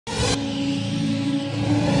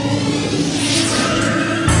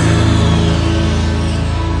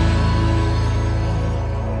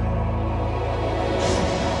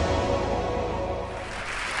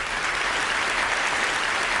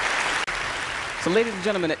So ladies and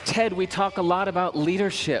gentlemen, at TED we talk a lot about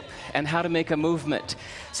leadership and how to make a movement.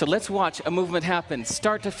 So let's watch a movement happen,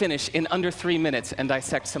 start to finish, in under 3 minutes and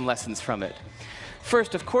dissect some lessons from it.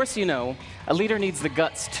 First, of course you know, a leader needs the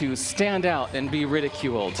guts to stand out and be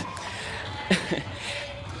ridiculed.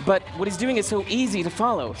 But what he's doing is so easy to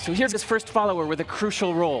follow. So here's his first follower with a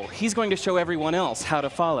crucial role. He's going to show everyone else how to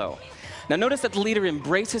follow. Now notice that the leader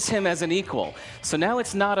embraces him as an equal. So now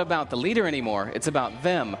it's not about the leader anymore, it's about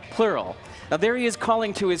them, plural. Now there he is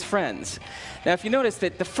calling to his friends. Now if you notice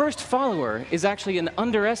that the first follower is actually an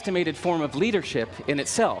underestimated form of leadership in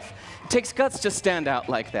itself. It takes guts to stand out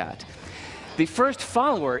like that. The first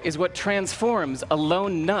follower is what transforms a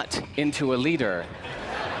lone nut into a leader.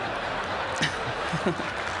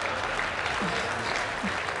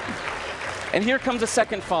 And here comes a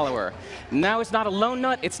second follower. Now it's not a lone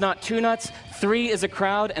nut, it's not two nuts, 3 is a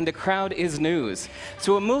crowd, and a crowd is news.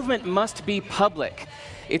 So a movement must be public.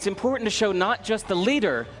 It's important to show not just the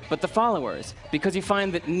leader, but the followers, because you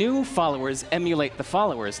find that new followers emulate the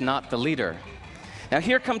followers, not the leader. Now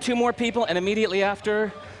here come 2 more people, and immediately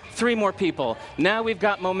after, 3 more people. Now we've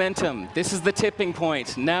got momentum. This is the tipping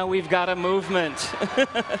point. Now we've got a movement.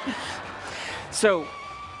 So,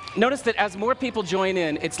 notice that as more people join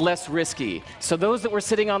in, it's less risky. So those that were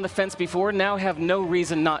sitting on the fence before now have no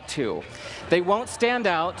reason not to. They won't stand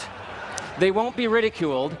out, they won't be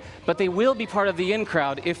ridiculed, but they will be part of the in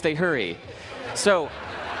crowd if they hurry. So,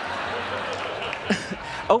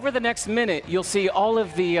 over the next minute, you'll see all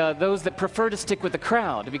of the those that prefer to stick with the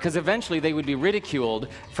crowd, because eventually they would be ridiculed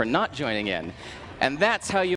for not joining in. And that's how you